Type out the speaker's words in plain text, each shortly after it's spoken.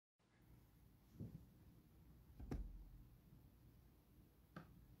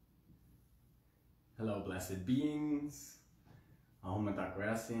Hello, blessed beings.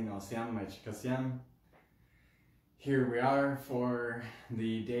 Here we are for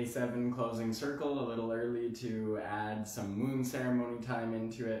the day 7 closing circle, a little early to add some moon ceremony time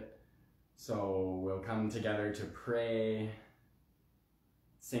into it. So we'll come together to pray,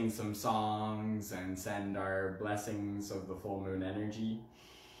 sing some songs, and send our blessings of the full moon energy.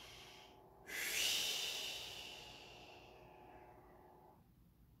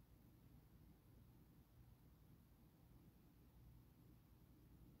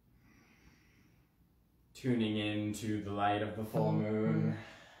 Tuning into the light of the full moon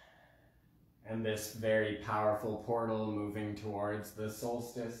and this very powerful portal moving towards the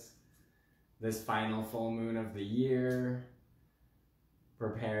solstice, this final full moon of the year,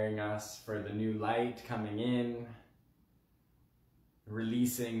 preparing us for the new light coming in,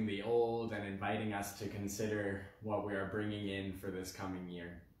 releasing the old and inviting us to consider what we are bringing in for this coming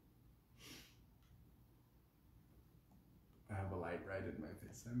year. I have a light right in my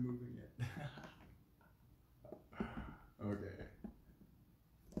face. I'm moving it. Okay.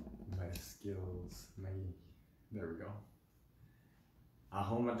 My skills, there we go.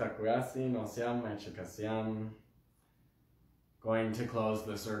 Going to close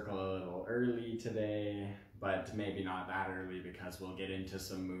the circle a little early today, but maybe not that early because we'll get into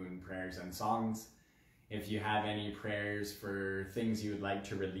some moon prayers and songs. If you have any prayers for things you would like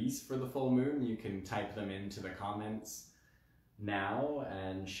to release for the full moon, you can type them into the comments now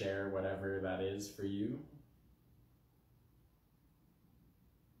and share whatever that is for you.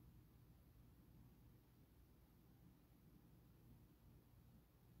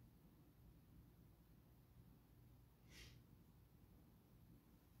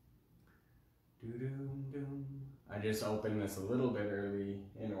 I just opened this a little bit early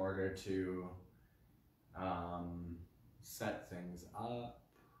in order to set things up.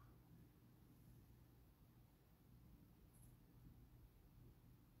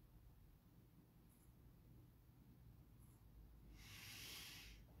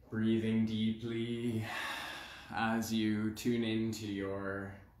 Breathing deeply as you tune into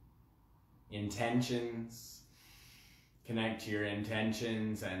your intentions, connect to your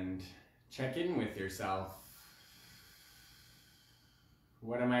intentions and check in with yourself.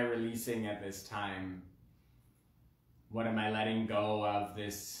 What am I releasing at this time? What am I letting go of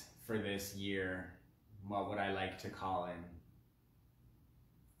this for this year? What would I like to call in?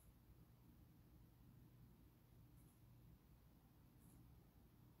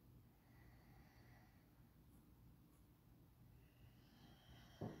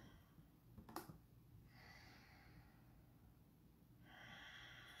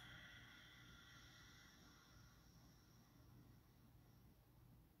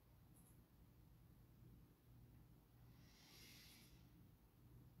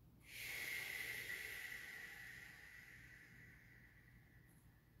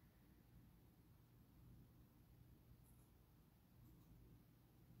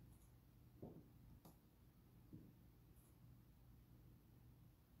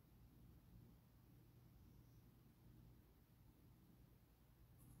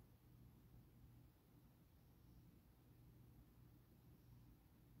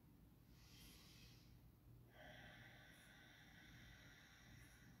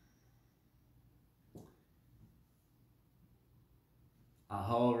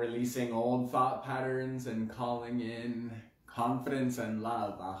 Aho, releasing old thought patterns and calling in confidence and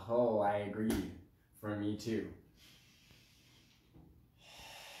love. Aho, I agree. For me too.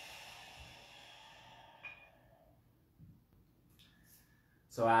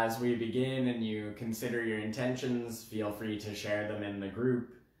 So as we begin and you consider your intentions, feel free to share them in the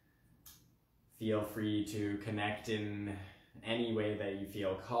group. Feel free to connect in any way that you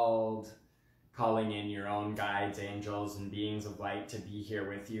feel called. Calling in your own guides, angels, and beings of light to be here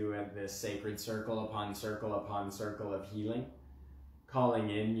with you at this sacred circle upon circle of healing. Calling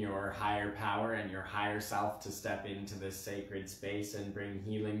in your higher power and your higher self to step into this sacred space and bring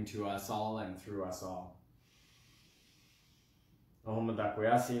healing to us all and through us all. To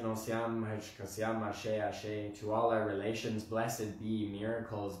all our relations, blessed be,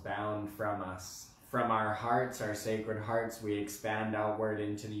 miracles bound from us. From our hearts, our sacred hearts, we expand outward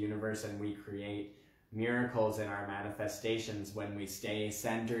into the universe and we create miracles in our manifestations when we stay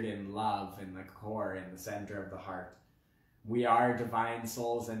centered in love, in the core, in the center of the heart. We are divine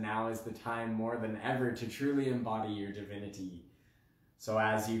souls, and now is the time more than ever to truly embody your divinity. So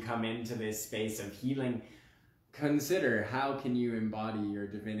as you come into this space of healing, consider, how can you embody your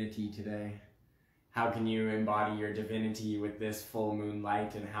divinity today? How can you embody your divinity with this full moon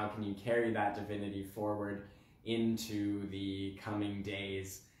light, and how can you carry that divinity forward into the coming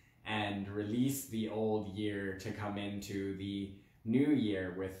days and release the old year to come into the new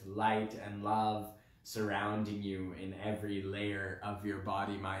year with light and love surrounding you in every layer of your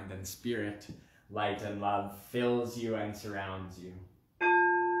body, mind, and spirit. Light and love fills you and surrounds you.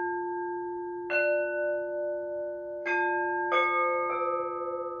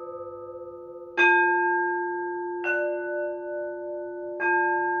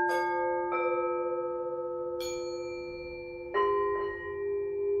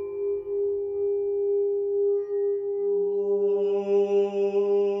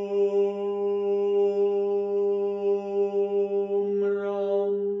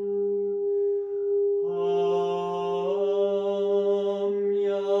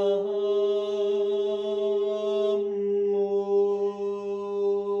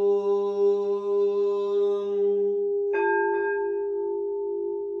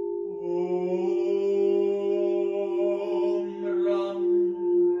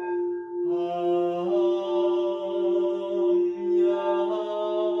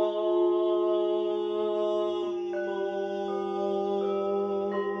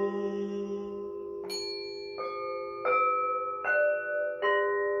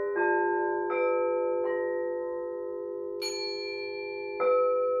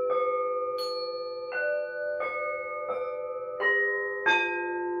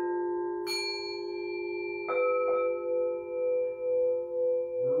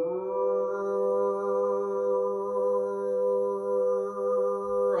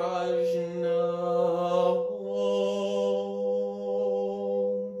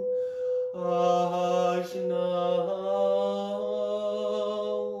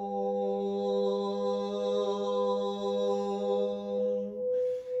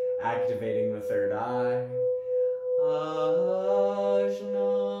 Activating the third eye. Ajna.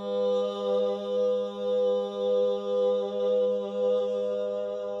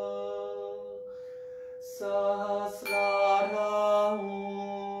 Sahasrara.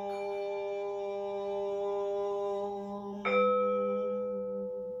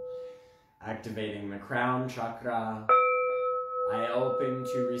 Activating the crown chakra. I open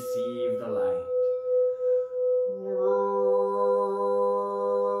to receive the light.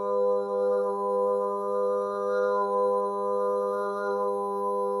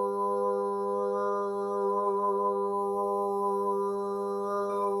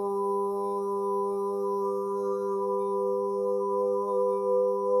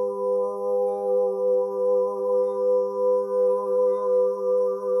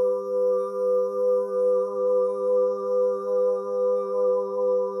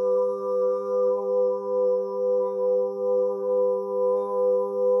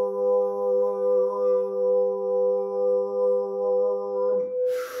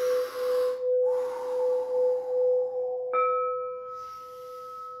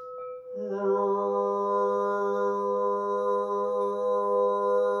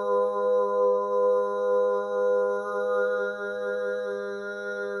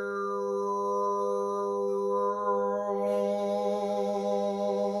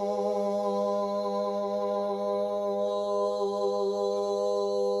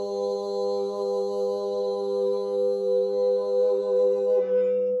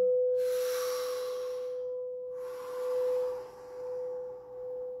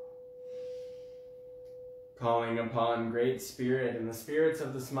 Calling upon Great Spirit and the spirits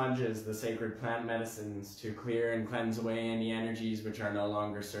of the smudges, the sacred plant medicines, to clear and cleanse away any energies which are no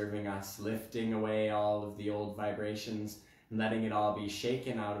longer serving us, lifting away all of the old vibrations and letting it all be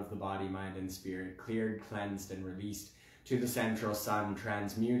shaken out of the body, mind, and spirit, cleared, cleansed, and released to the central sun,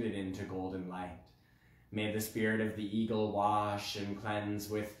 transmuted into golden light. May the spirit of the eagle wash and cleanse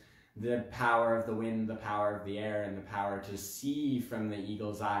with the power of the wind, the power of the air, and the power to see from the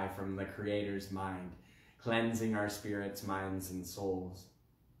eagle's eye, from the Creator's mind, cleansing our spirits, minds, and souls.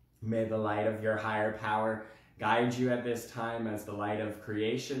 May the light of your higher power guide you at this time as the light of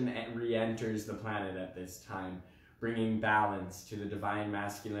creation re-enters the planet at this time, bringing balance to the divine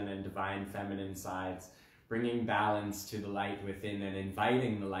masculine and divine feminine sides, bringing balance to the light within and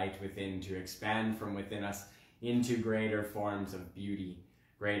inviting the light within to expand from within us into greater forms of beauty,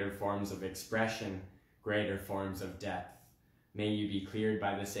 greater forms of expression, greater forms of depth. May you be cleared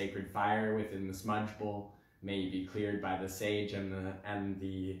by the sacred fire within the smudge bowl. May you be cleared by the sage and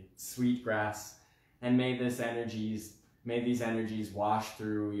the sweet grass. And may these energies wash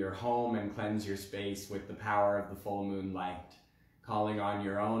through your home and cleanse your space with the power of the full moon light, calling on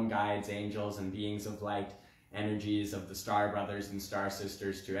your own guides, angels, and beings of light, energies of the star brothers and star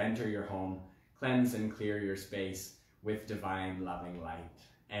sisters to enter your home, cleanse and clear your space with divine loving light,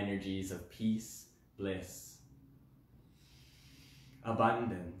 energies of peace, bliss,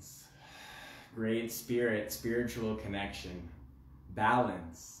 abundance, great spirit, spiritual connection,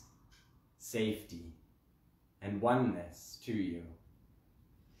 balance, safety, and oneness to you.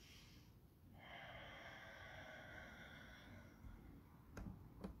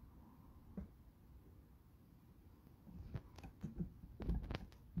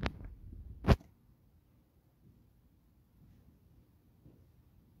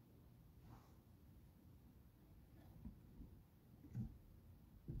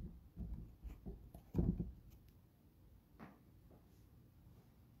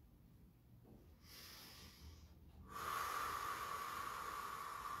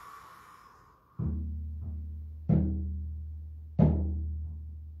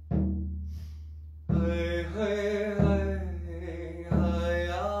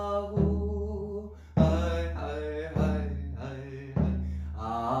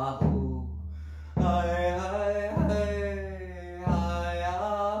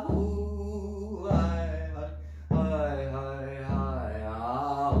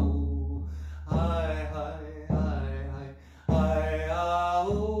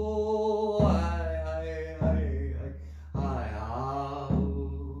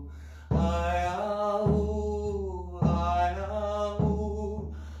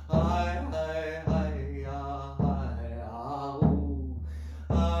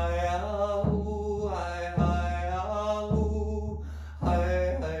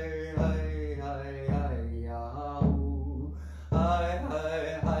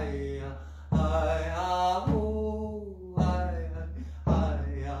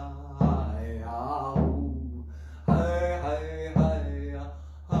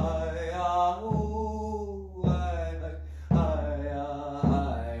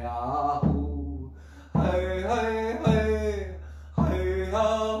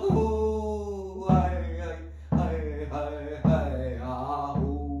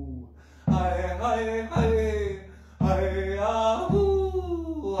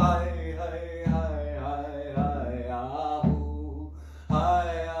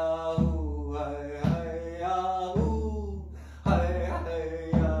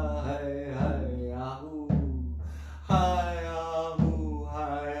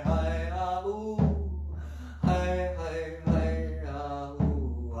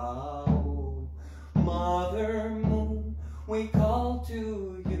 we call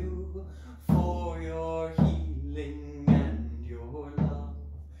to you for your healing and your love.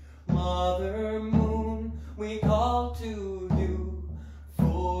 Mother Moon, we call to you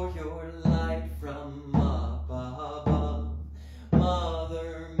for your light from up above.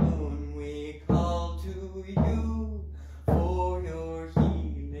 Mother Moon, we call to you for your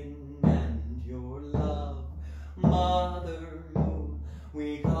healing and your love. Mother Moon,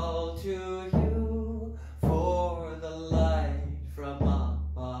 we call to you for the light from up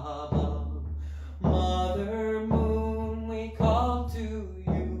above. Mother Moon, we call to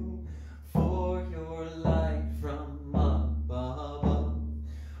you for your light from up above.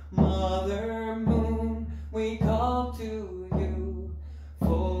 Mother Moon, we call to you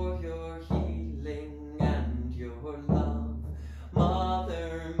for your healing and your love.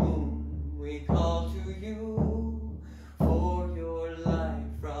 Mother Moon, we call to you for your light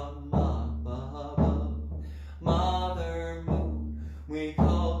from up above. Mother Moon, we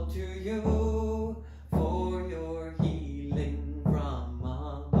call to you for your healing from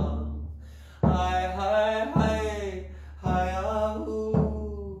above. Hi, hi, hi, hi, ah,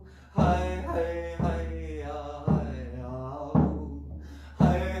 ooh. Hi, hi, hi, ah, hi,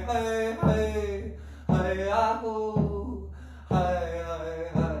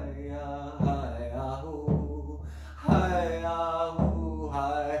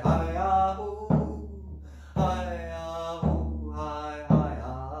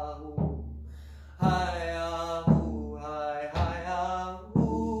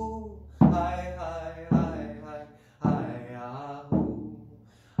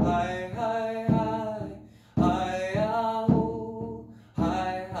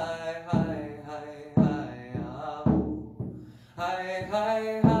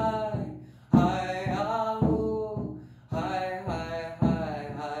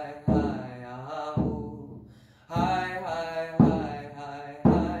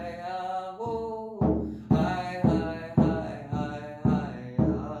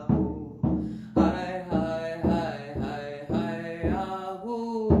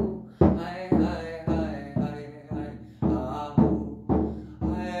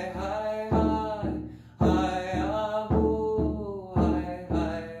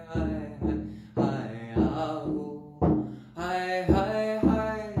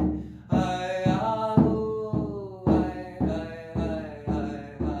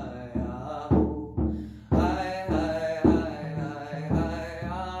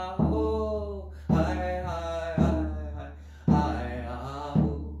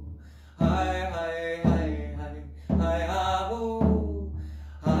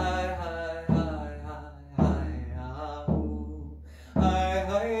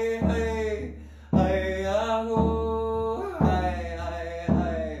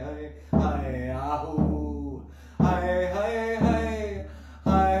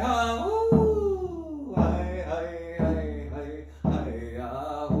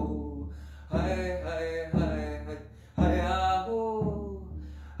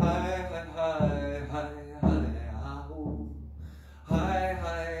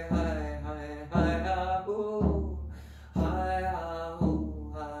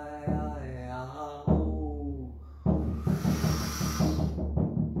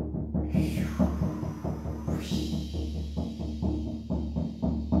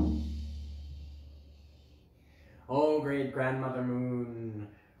 great grandmother moon,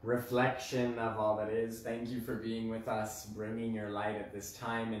 reflection of all that is, thank you for being with us, bringing your light at this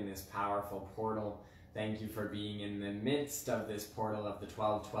time in this powerful portal. Thank you for being in the midst of this portal of the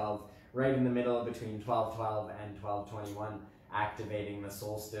 1212, right in the middle between 1212 and 1221, activating the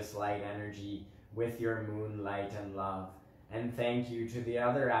solstice light energy with your moonlight and love. And thank you to the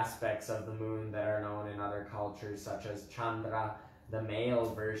other aspects of the moon that are known in other cultures, such as Chandra, the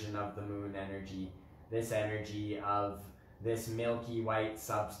male version of the moon energy, this energy of this milky white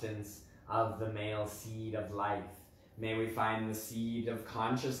substance of the male seed of life. May we find the seed of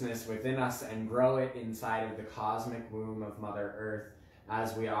consciousness within us and grow it inside of the cosmic womb of Mother Earth,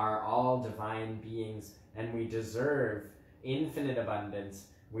 as we are all divine beings and we deserve infinite abundance.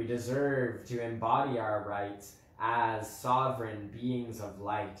 We deserve to embody our rights as sovereign beings of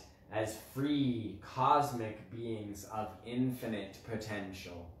light, as free cosmic beings of infinite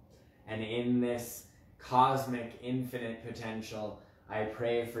potential. And in this cosmic infinite potential, I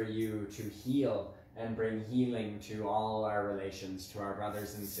pray for you to heal and bring healing to all our relations, to our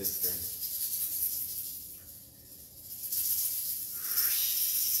brothers and sisters.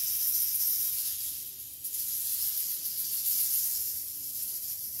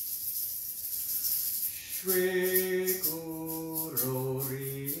 Shri Guru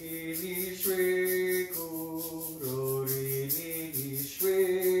Ri Shri Guru Ri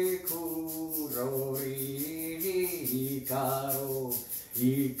Shri Guru Ri Ikaro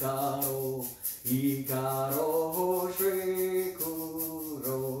Ikaro Ikaro Shri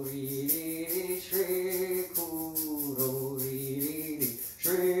Guru Ri Shri Guru Ri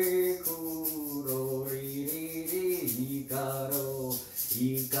Shri Guru Ri Ikaro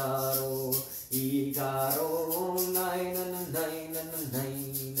Ikaro Ikaro nai na na nai na na nai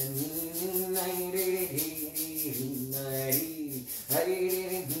na ni nai re re nai re re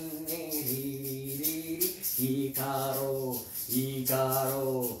Ikaro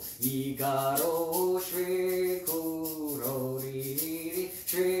Ikaro Ikaro Shri Guru Ri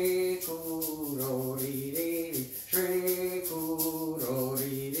Shri Guru Ri Shri Guru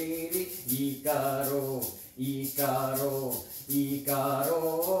Ri Ikaro Ikaro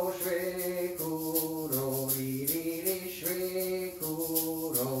Ikaro Shri Guru Ri Shri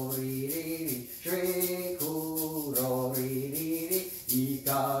Guru Ri Shri Guru Ri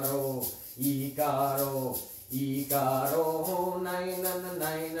Ikaro Ikaro Ikaro nai na na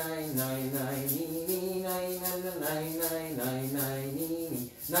nai nai nai nai ni nai na na nai nai nai nai ni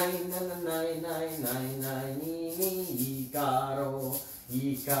nai na na nai nai nai nai ni Ikaro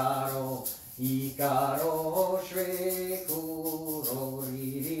Ikaro Ikaro Shri Guru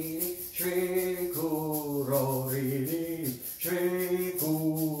Ri Shri Guru Ri Shri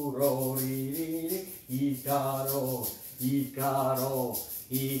Guru Ri Ikaro Ikaro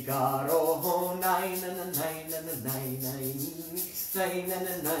Ikaro nai na na nai na na nai nai nai na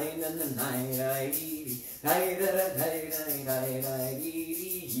na nai na na nai nai da da nai nai nai nai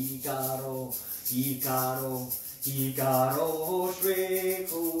Ikaro Ikaro Ikaro Shri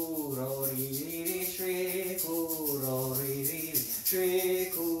Guru Ri Shri Guru Ri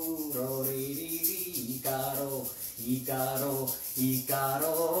Shri Guru Ri Ikaro Ikaro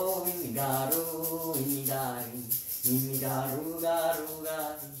Ikaro Inigaru Inigari Inigaru garu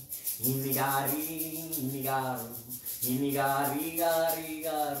gari Inigari Inigaru Inigari gari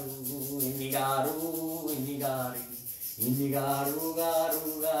garu Inigaru Inigari Inigaru garu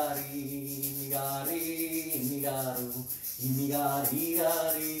gari Inigari Inigaru Inigari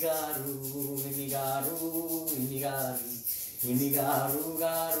gari garu Inigaru Inigari Inigaru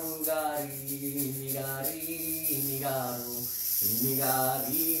garu gari Inigari Inigaru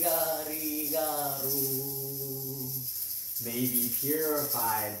Inigari gari garu. May be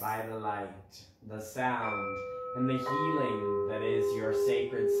purified by the light, the sound, and the healing that is your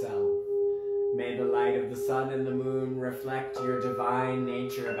sacred self. May the light of the sun and the moon reflect your divine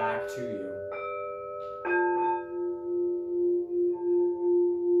nature back to you.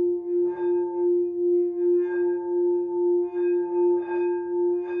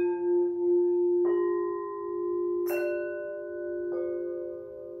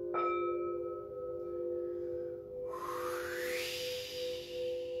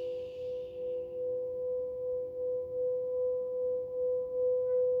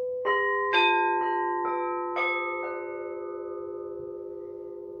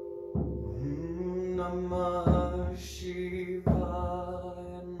 Namah Shivaya,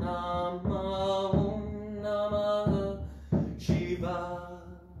 Namah Om Namah Shivaya,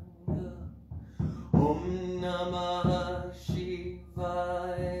 Om Namah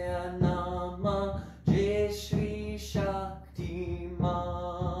Shivaya, Namah Jai Shri Shakti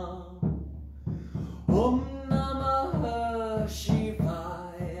Ma, Om Namah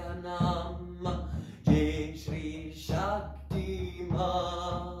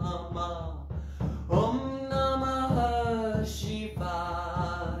Om Namah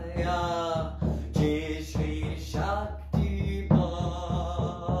Shivaya. Jai Shri Shakti Ma.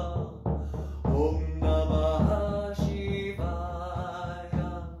 Om Namah Shivaya.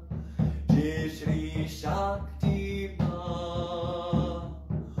 Jai Shri Shakti Ma.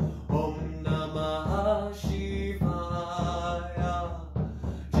 Om Namah Shivaya.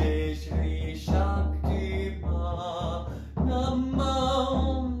 Jai Shri Shakti Ma. Nama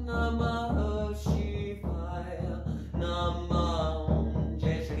Om Namah Shivaya. Nama Om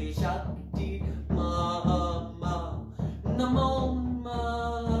Jai Shri Shakti Ma. Namo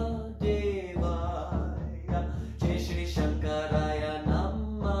Devaya. Jai Shri Shankaraya.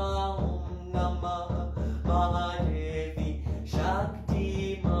 Nama Om Namah Mahadevi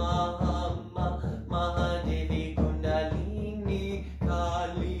Shakti Mahadevi Kundalini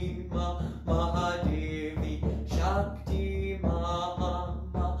Kali Mahadevi Shakti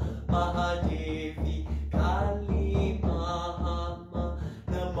Mahadevi Kali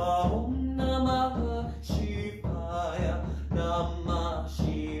Nama Om Namah Shivaya. Nama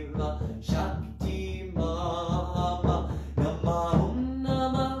Shiva Shakti Nama Om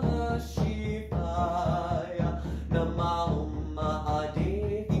Namah Shivaya. Nama Om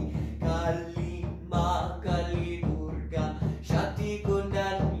Mahadevi Kali Kali Durga Shakti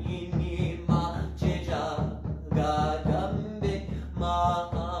Kundalini Ma Jagadambe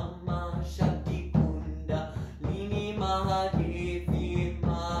Mahama Shakti Kundalini Mahadevi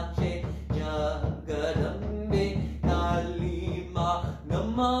Ma Jagadambe Kali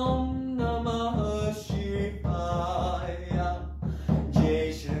Nama Om Namah Shivaya.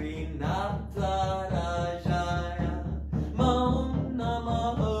 Jai Shri Natharajaya. Om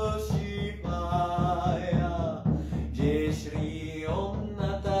Namah Shivaya. Jai Shri Om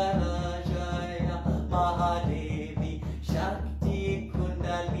Natharajaya. Mahadevi Shakti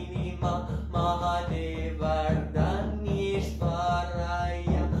Kundalini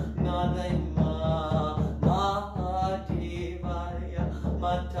Mahadevardhanishvaraya. Nadayma Mahadevaya.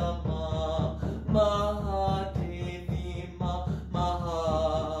 Matama Mahadevi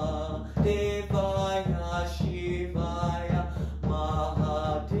Mahadevaya Shivaya.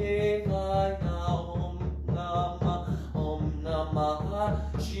 Mahadevaya Om Namah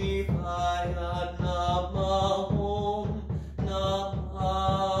Shivaya. Nama Om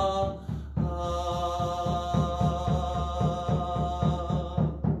Namah.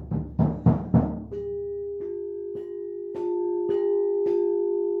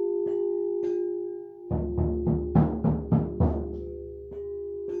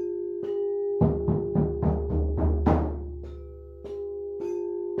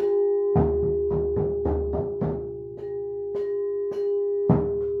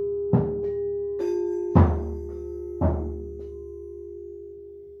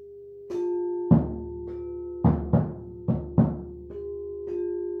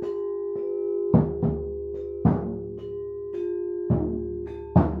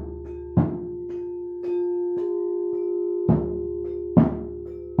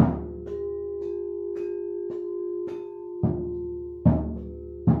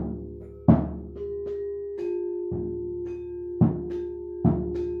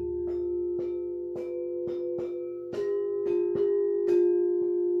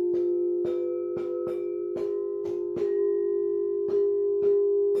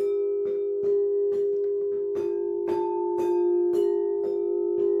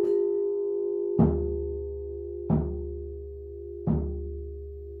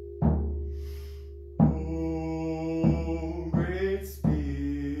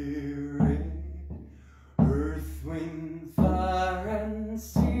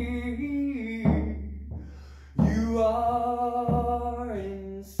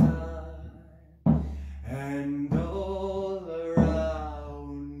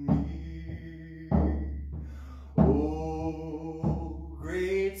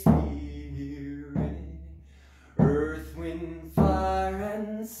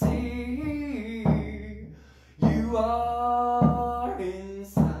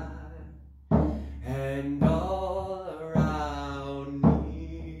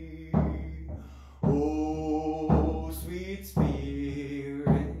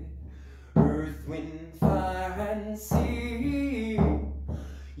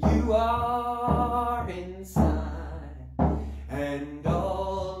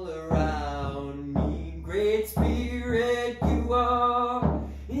 Spirit, you are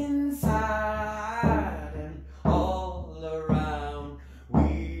inside, and all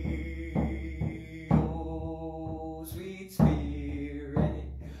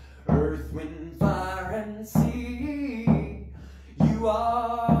You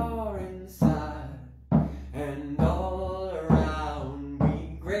are inside and all around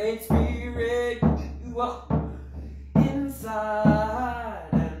me. Great Spirit, you are inside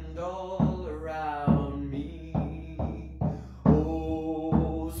and all around me.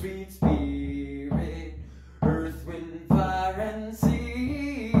 Oh, sweet Spirit, earth, wind, fire, and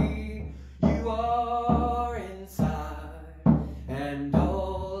sea. You are inside and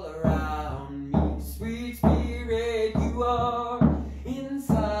all around me. Sweet Spirit, you are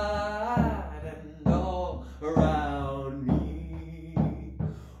inside and all around me.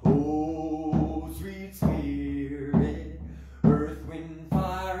 Oh, sweet Spirit, earth, wind,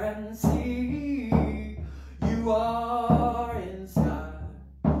 fire, and sea. You are inside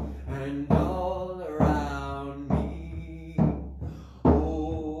and all around me.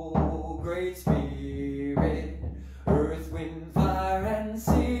 Oh, great Spirit, earth, wind, fire, and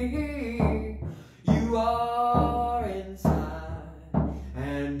sea. You are inside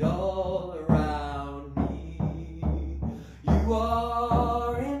and all around me. You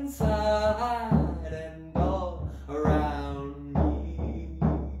are inside and all around me.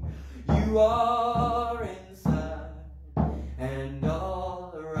 You are inside and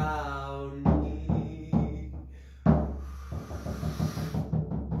all around me.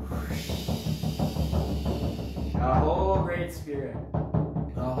 Aho, Great Spirit.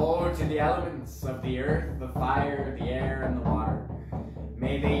 Aho to the elements of the earth, the fire, the air, and the water.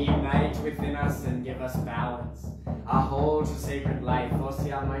 May they unite within us and give us balance. Aho to sacred life.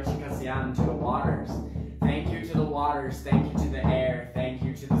 Osiam Maichikasiam to the waters. Thank you to the waters. Thank you to the air. Thank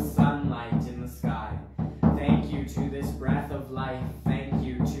you to the sunlight in the sky. Thank you to this breath of life. Thank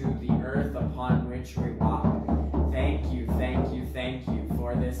you to the earth upon which we walk. Thank you, thank you, thank you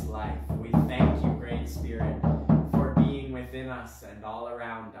for this life. We thank you, Great Spirit, for being within us and all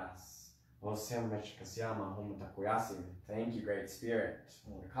around us. Thank you, Great Spirit.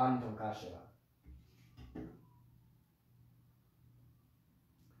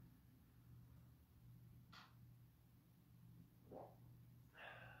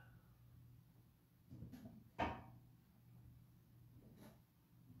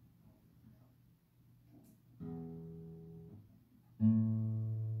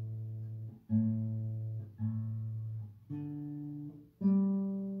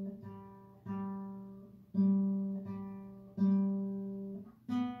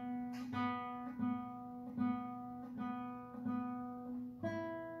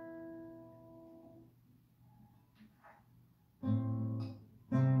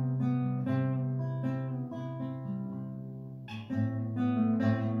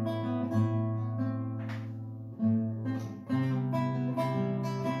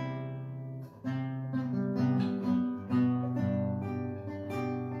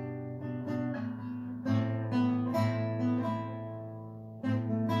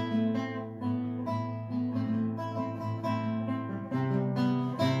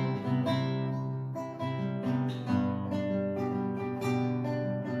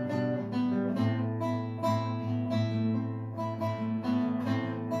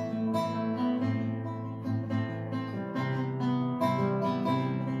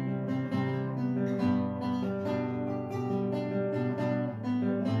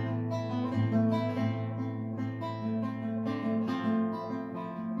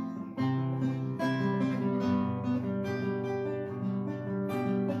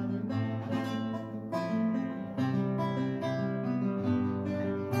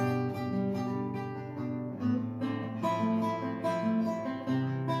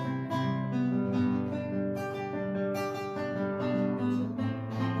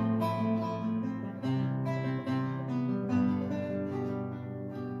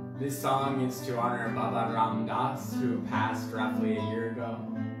 This song is to honor Baba Ram Das, who passed roughly a year ago.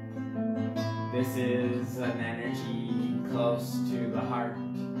 This is an energy close to the heart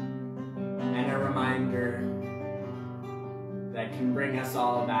and a reminder that can bring us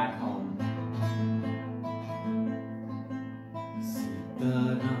all back home.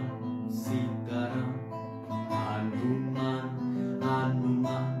 Sitaram, Sitaram, Hanuman,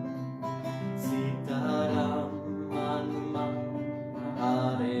 Hanuman, Sitaram, Hanuman,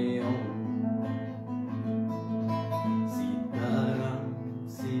 Hare Om. Sitaram,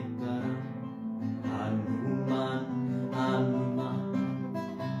 Sitaram, Hanuman, Hanuman,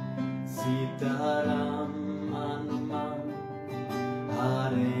 Sitaram, Hanuman,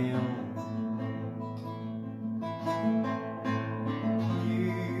 Hare Om.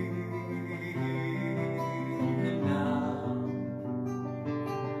 Now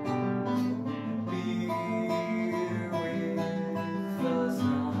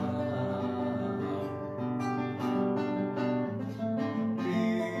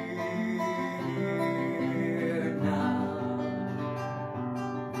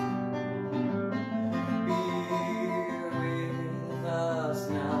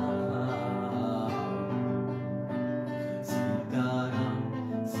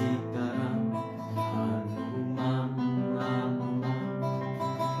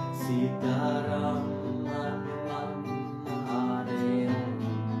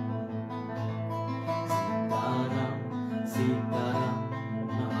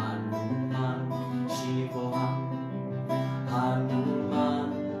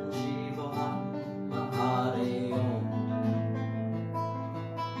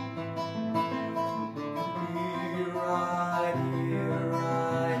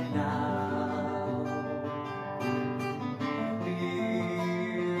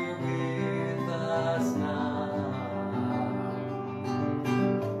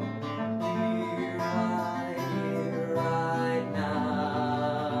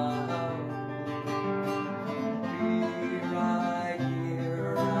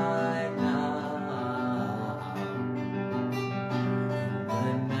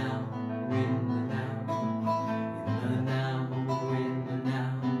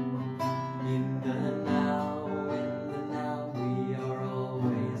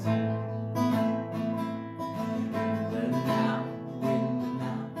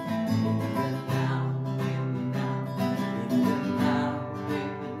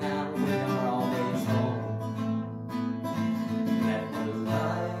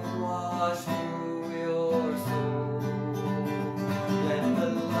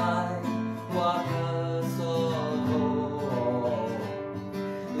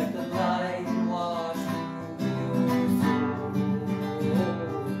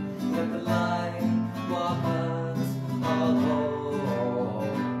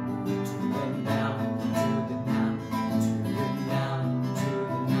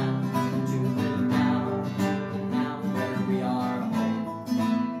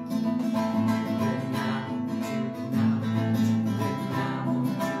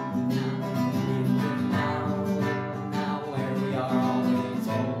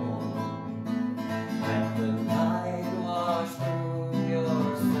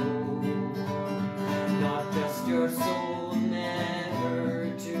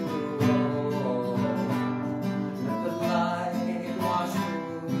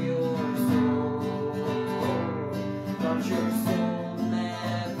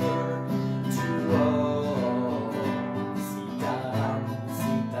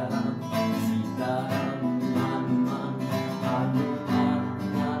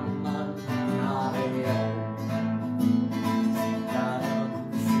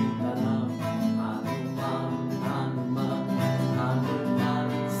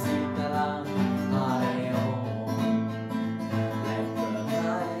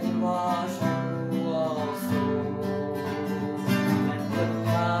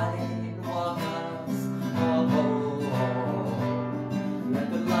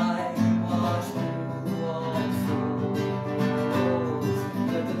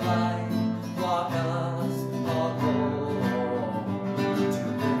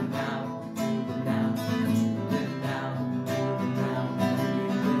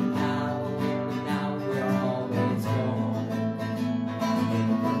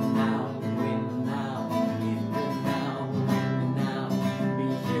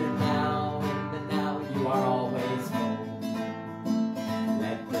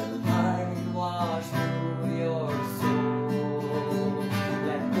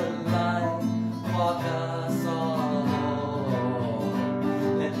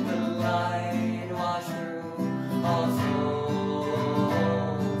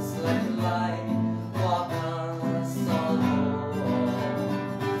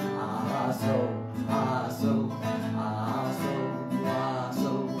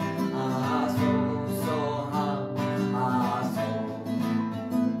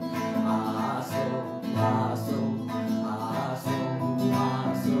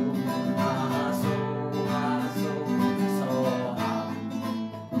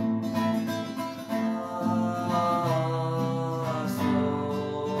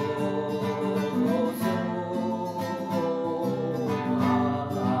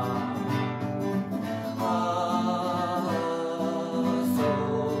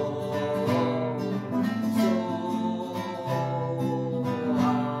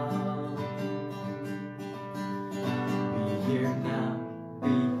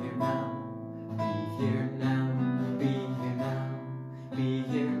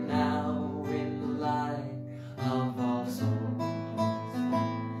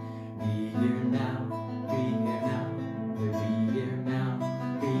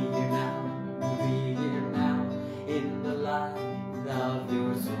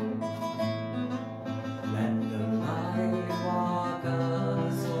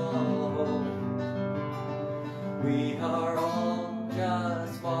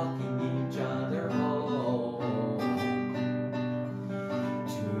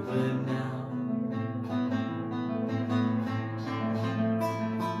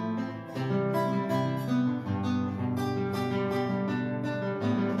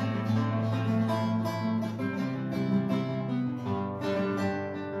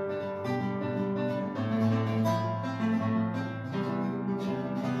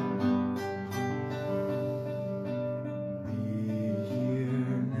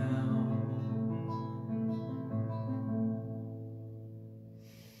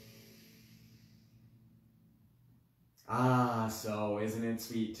So isn't it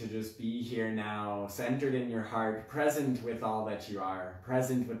sweet to just be here now, centered in your heart, present with all that you are,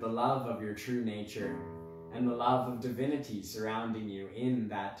 present with the love of your true nature and the love of divinity surrounding you in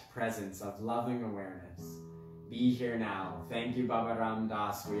that presence of loving awareness. Be here now. Thank you, Baba Ram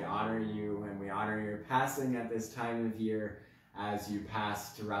Das. We honor you and we honor your passing at this time of year as you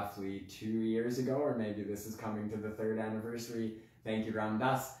passed roughly 2 years ago, or maybe this is coming to the 3rd anniversary. Thank you, Ram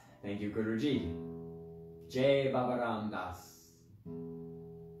Das. Thank you, Guruji. Jai Baba Ram Das.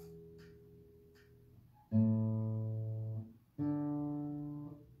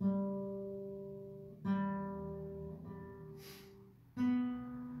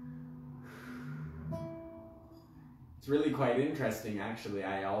 It's really quite interesting, actually.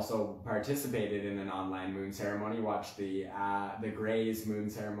 I also participated in an online moon ceremony, watched the Gray's moon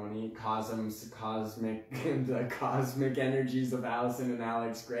ceremony, the cosmic energies of Allison and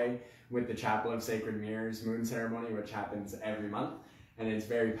Alex Gray, with the Chapel of Sacred Mirrors moon ceremony, which happens every month, and it's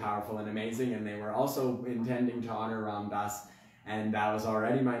very powerful and amazing. And they were also intending to honor Ram Das, and that was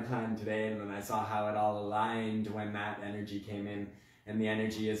already my plan today. And then I saw how it all aligned when that energy came in. And the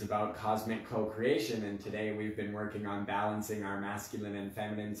energy is about cosmic co-creation, and today we've been working on balancing our masculine and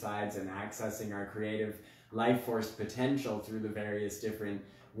feminine sides and accessing our creative life force potential through the various different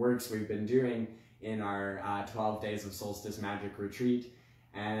works we've been doing in our 12 days of Solstice Magic Retreat.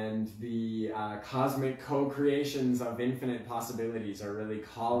 And the cosmic co-creations of infinite possibilities are really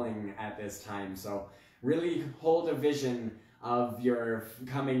calling at this time. So really hold a vision of your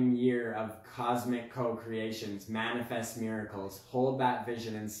coming year of cosmic co-creations, manifest miracles. Hold that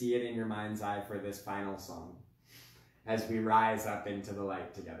vision and see it in your mind's eye for this final song as we rise up into the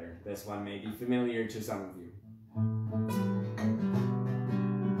light together. This one may be familiar to some of you.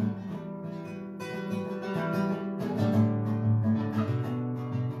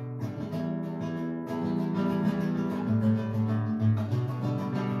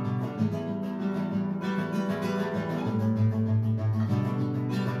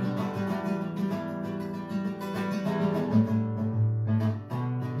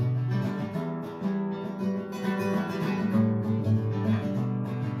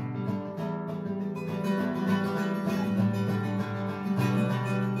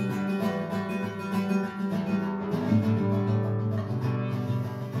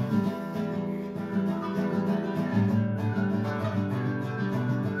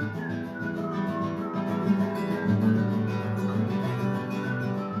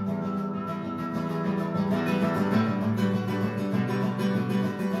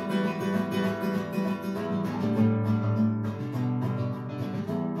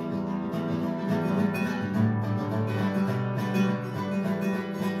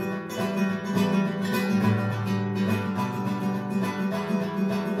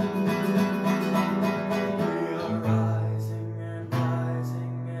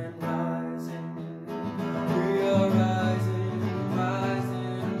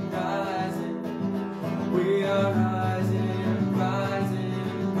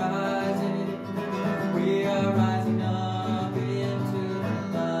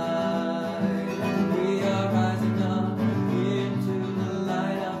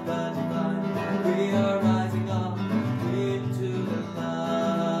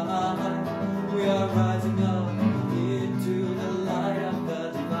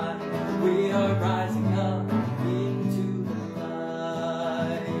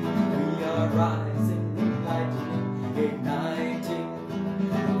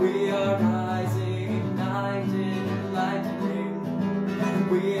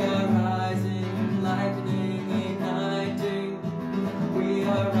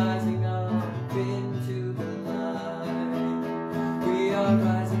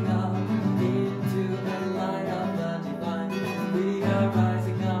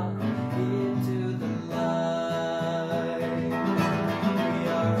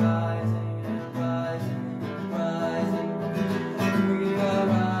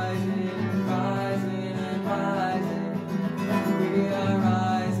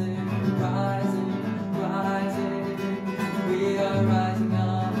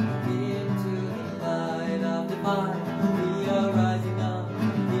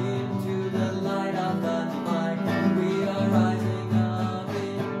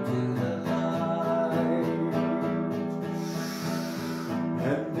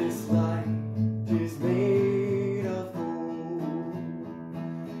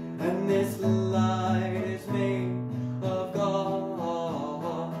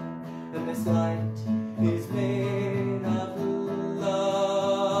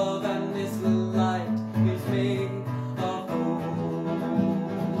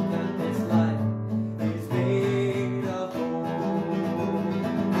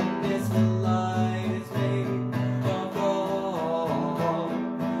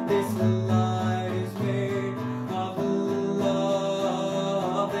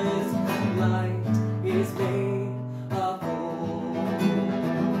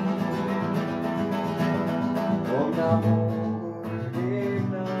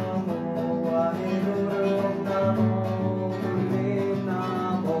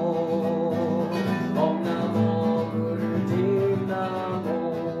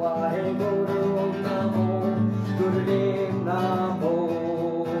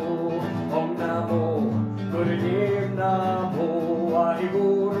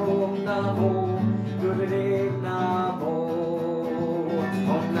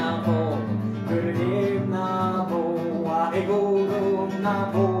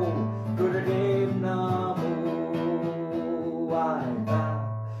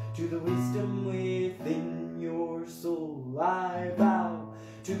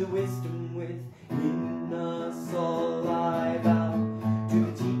 the wisdom within us all I bow, to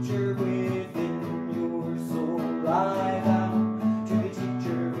the teacher within your soul I bow, to the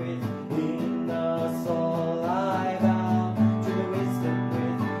teacher within us all I bow, to the wisdom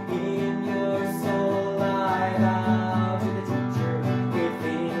within your soul I bow, to the teacher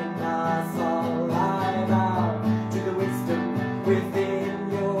within us all I bow, to the wisdom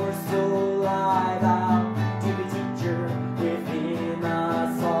within your soul I bow, to the teacher within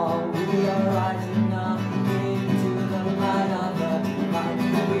us all. We are rising up into the light of the divine.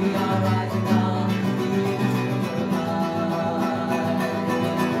 We are rising up into the light.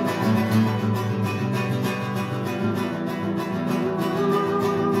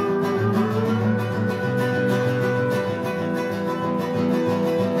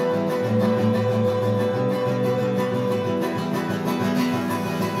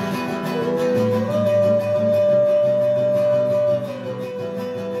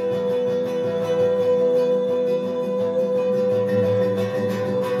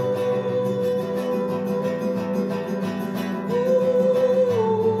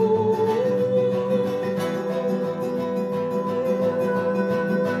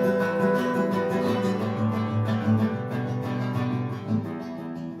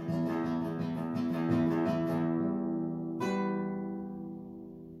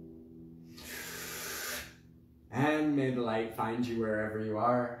 And may the light find you wherever you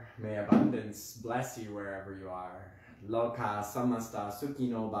are. May abundance bless you wherever you are. Loka samasta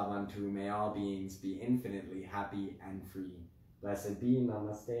sukhino bhavantu. May all beings be infinitely happy and free. Blessed be.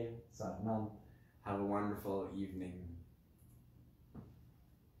 Namaste. Satnam. Have a wonderful evening.